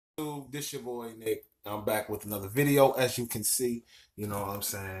This your boy Nick. I'm back with another video, as you can see. You know what I'm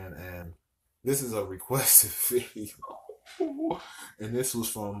saying? And this is a requested video. And this was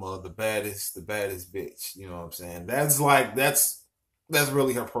from the baddest bitch. You know what I'm saying? That's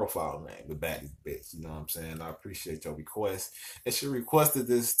really her profile name, the baddest bitch. You know what I'm saying? I appreciate your request. And she requested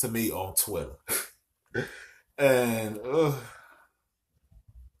this to me on Twitter. And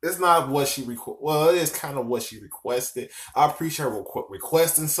it's not what she well, it is kind of what she requested. I appreciate her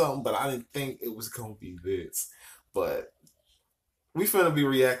requesting something, but I didn't think it was gonna be this. But we finna be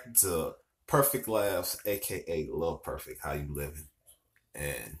reacting to Perfect Laughs, aka Love Perfect. How you living?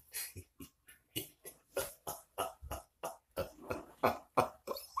 And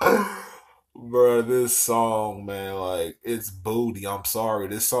bro, this song, man, like it's booty. I'm sorry,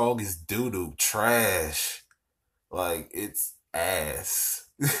 this song is doo doo trash. Like it's ass.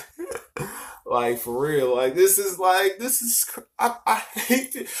 Like for real, I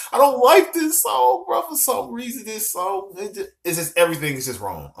hate it. I don't like this song, bro. For some reason, this song it's just everything is just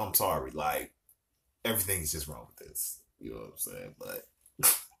wrong. I'm sorry, like everything is just wrong with this. You know what I'm saying? But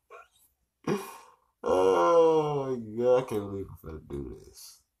oh my god, I can't believe I'm gonna do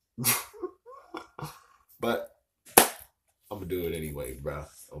this. But I'm gonna do it anyway, bro.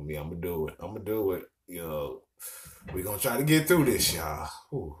 I'm gonna do it. I'm gonna do it. You know. We're gonna try to get through this, y'all.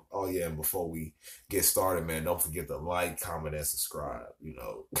 Ooh. Oh yeah, and before we get started, man, don't forget to like, comment, and subscribe. You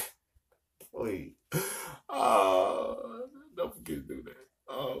know, please. Don't forget to do that.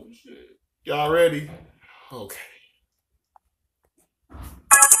 Oh shit, y'all ready? Okay.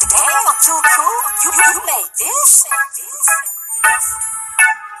 Damn, too cool. You made this?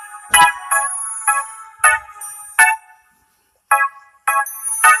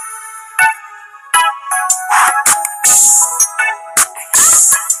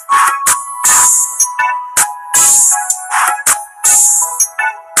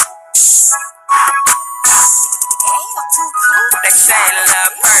 They say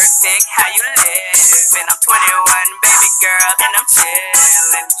love perfect, how you living? I'm 21, baby girl, and I'm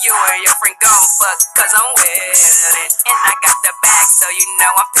chillin'. You and your friend gon' fuck, cause I'm willin'. And I got the bag, so you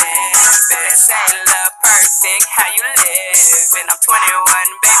know I'm pimpin'. They say love perfect, how you living? I'm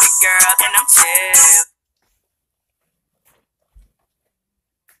 21, baby girl, and I'm chillin'.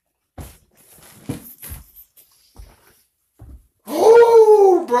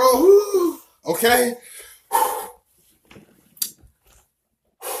 Oh, bro. Okay.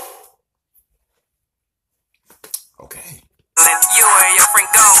 Okay. You and your friend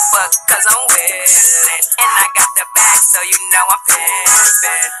gon' fuck, cause I'm willin'. And I got the bag, so you know I'm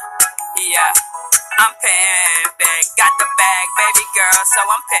pimpin'. Yeah, I'm pimpin'. Got the bag, baby girl, so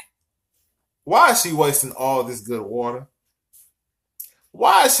I'm pimpin'. Why is she wasting all this good water?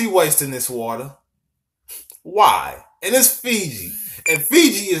 Why is she wasting this water? Why? And it's Fiji. And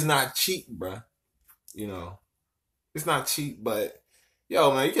Fiji is not cheap, bruh. You know, it's not cheap, but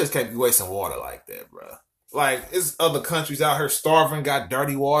yo, man, you just can't be wasting water like that, bruh. Like, it's other countries out here starving, got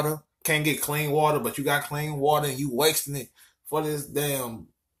dirty water, can't get clean water, but you got clean water and you wasting it for this damn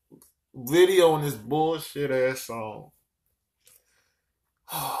video and this bullshit ass song.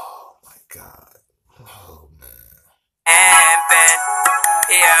 Oh my god. Oh man.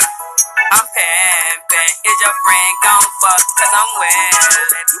 Yeah, I'm pimpin'. Is your friend gon' fuck? Cause I'm willin'.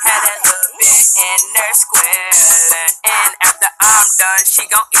 Had a little bit in there squillin'. And after I'm done, she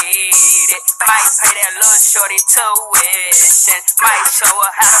gon' eat it. Might pay that little shorty tuition. Might show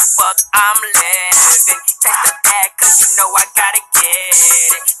her how the fuck I'm living. Take the bag cause you know I gotta get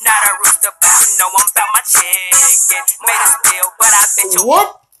it. Not a rooster, but you know I'm about my chicken. Made a spill, but I bet you. What?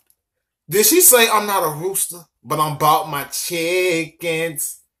 Did she say I'm not a rooster, but I'm about my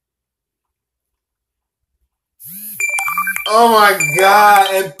chickens? Oh my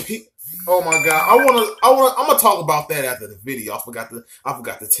god! Oh my god! I'm gonna talk about that after the video. I forgot to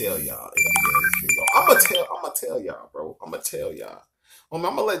tell y'all in the beginning of this video. I'm gonna tell y'all, bro. I'm gonna tell y'all. I'm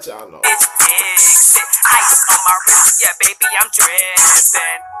gonna let y'all know. Ice on my wrist, yeah, baby, I'm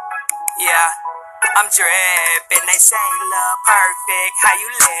dripping. Yeah, I'm dripping. They say love perfect, how you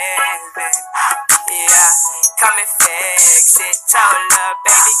living? Yeah, come and fix it. Told love,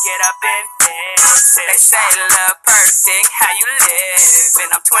 baby, get up and fix it. They say love perfect, how you living?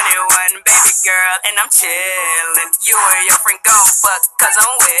 I'm 21, baby girl, and I'm chillin'. You and your friend gon' fuck, cause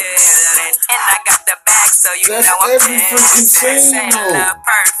I'm willin'. And I got the bag, so you know I'm pimpin'. They say love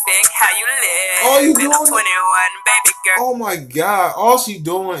perfect, how you living? All you doing? I'm 21, baby girl. Oh my god! All she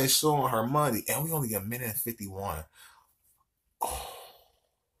doing is showing her money, and we only got a minute and 51.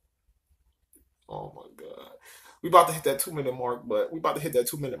 Oh my god. We about to hit that 2 minute mark, but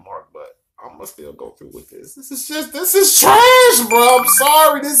I'm gonna still go through with this. This is trash, bro. I'm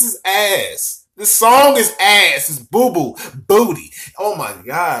sorry. This is ass. This song is ass. It's boo-boo. Booty. Oh my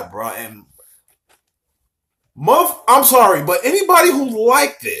God, bro. And I'm sorry, but anybody who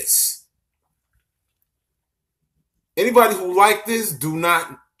like this, do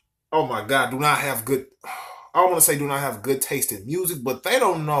not, oh my God, do not have good, I don't want to say do not have good taste in music, but they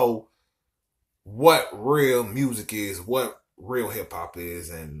don't know what real music is, what real hip hop is,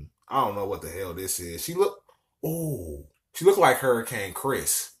 and I don't know what the hell this is. She look like Hurricane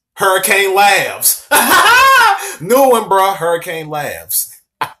Chris. Hurricane Labs. New one, bro. Hurricane Labs.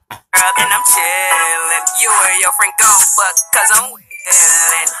 And I'm chillin'. You and your friend gon' fuck, cause I'm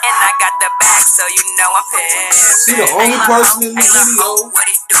willin'. And I got the bag, so you know I'm pimpin'. She the only person in the video. What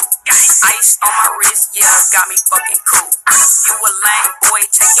he do? Ice on my wrist, yeah, got me fucking cool. You a lame boy,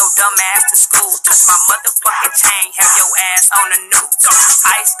 take your dumb ass to school. Touch my motherfucking chain, have your ass on the news.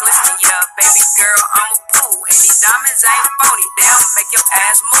 Ice glistening, yeah, baby girl, I'm a pool. And these diamonds ain't phony, they'll make your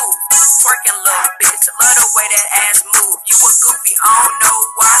ass move. Twerking little bitch, love the way that ass move. You a goofy, I don't know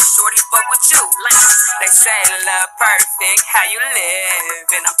why shorty fuck with you. They say love perfect, how you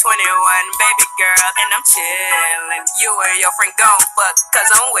livin'? I'm 21, baby girl, and I'm chillin'. You and your friend gon' fuck, cause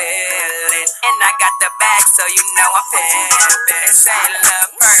I'm willin'. And I got the bag, so you know I'm pimpin'. They say love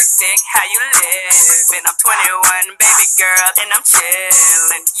perfect, how you livin'? I'm 21, baby girl, and I'm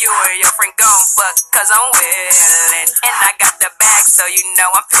chillin'. You and your friend gon' fuck, cause I'm willin'. And I got the bag, so you know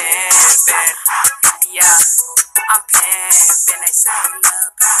I'm pimpin'. Yeah, I'm pimpin'. They say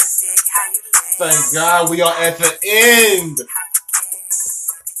love perfect, how you livin'? Thank God we are at the end.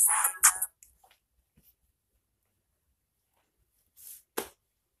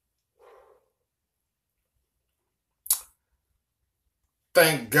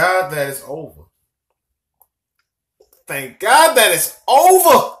 Thank God that it's over. Thank God that it's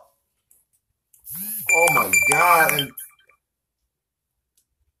over. Oh my God. And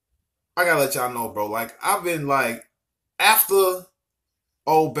I gotta let y'all know, bro. Like, I've been like, after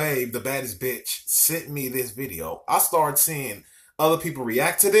old babe, the baddest bitch, sent me this video, I started seeing other people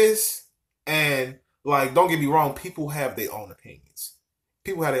react to this. And like, don't get me wrong, people have their own opinions.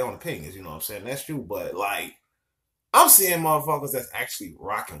 People have their own opinions, you know what I'm saying? That's true. But like, I'm seeing motherfuckers that's actually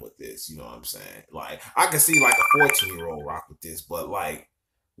rocking with this, you know what I'm saying? Like, I can see like a 14-year-old rock with this, but like,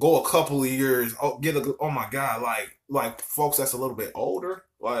 go a couple of years, oh my God, like folks that's a little bit older,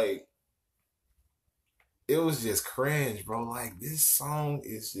 like, it was just cringe, bro. Like, this song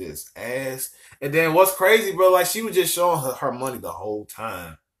is just ass. And then what's crazy, bro, like, she was just showing her money the whole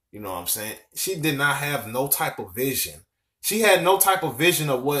time, you know what I'm saying? She did not have no type of vision. She had no type of vision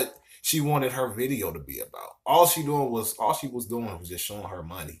of what she wanted her video to be about. All she was doing was just showing her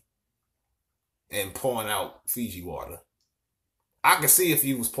money and pouring out Fiji water. I could see if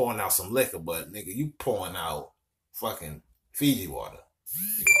you was pouring out some liquor, but nigga, you pouring out fucking Fiji water.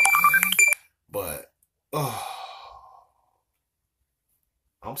 You know what I mean? But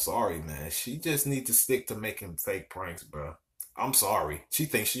I'm sorry, man. She just needs to stick to making fake pranks, bro. I'm sorry. She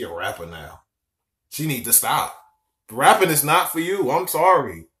thinks she a rapper now. She needs to stop. Rapping is not for you. I'm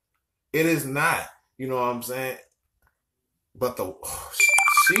sorry. It is not. You know what I'm saying? But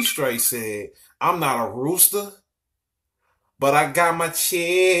she straight said, I'm not a rooster, but I got my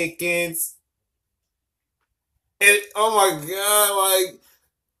chickens. And oh my God,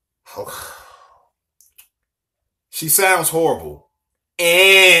 like, she sounds horrible.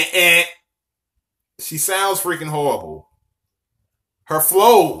 And she sounds freaking horrible. Her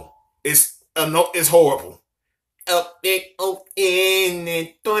flow is horrible. Up in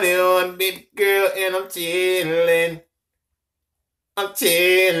it, 21, baby girl, and I'm chillin'. I'm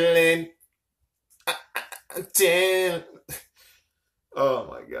chillin'. I'm chillin'. Oh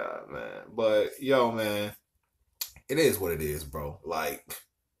my God, man. But yo, man, it is what it is, bro. Like,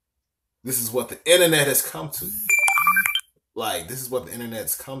 this is what the internet has come to. Like, this is what the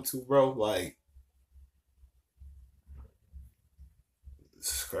internet's come to, bro. Like,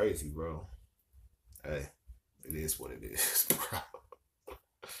 it's crazy, bro. Hey. It is what it is, bro.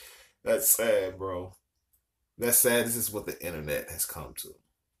 That's sad, bro. That's sad. This is what the internet has come to.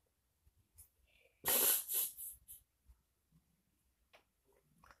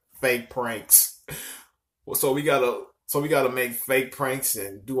 Fake pranks. Well, so we gotta make fake pranks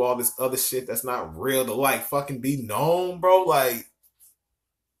and do all this other shit that's not real to like fucking be known, bro. Like,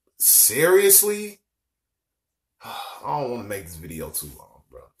 seriously? I don't want to make this video too long,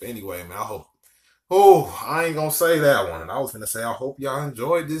 bro. But anyway, man, I ain't gonna say that one. I was gonna say, I hope y'all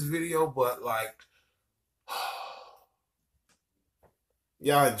enjoyed this video, but like,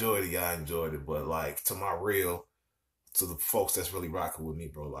 y'all enjoyed it, but like, to my real to the folks that's really rocking with me,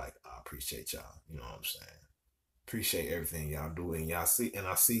 bro, like, I appreciate y'all. You know what I'm saying? Appreciate everything y'all do. And I see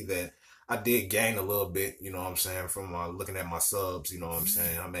that I did gain a little bit, you know what I'm saying, from looking at my subs, you know what I'm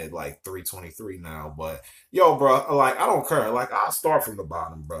saying? I'm at like 323 now. But yo, bro, like, I don't care. Like, I'll start from the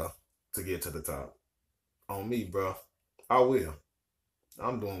bottom, bro, to get to the top. On me, bro. I will.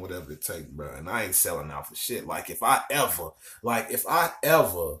 I'm doing whatever it takes, bro. And I ain't selling out for shit. Like, if I ever, like,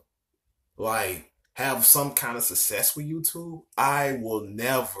 have some kind of success with YouTube, I will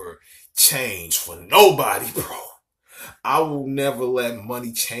never change for nobody, bro. I will never let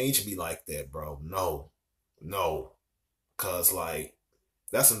money change me like that, bro. No. Cause like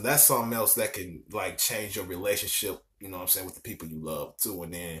that's something else that can like change your relationship, you know what I'm saying, with the people you love too.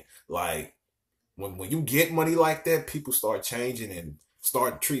 And then like when you get money like that, people start changing and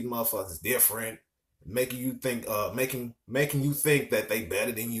start treating motherfuckers different, making you think that they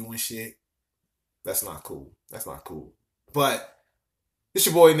better than you and shit. That's not cool. That's not cool. But it's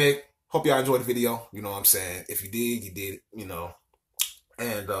your boy Nick. Hope y'all enjoyed the video. You know what I'm saying? If you did, you did, you know.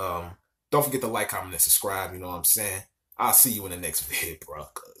 And don't forget to like, comment, and subscribe. You know what I'm saying? I'll see you in the next video, bro.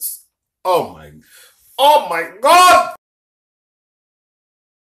 Cause oh my God.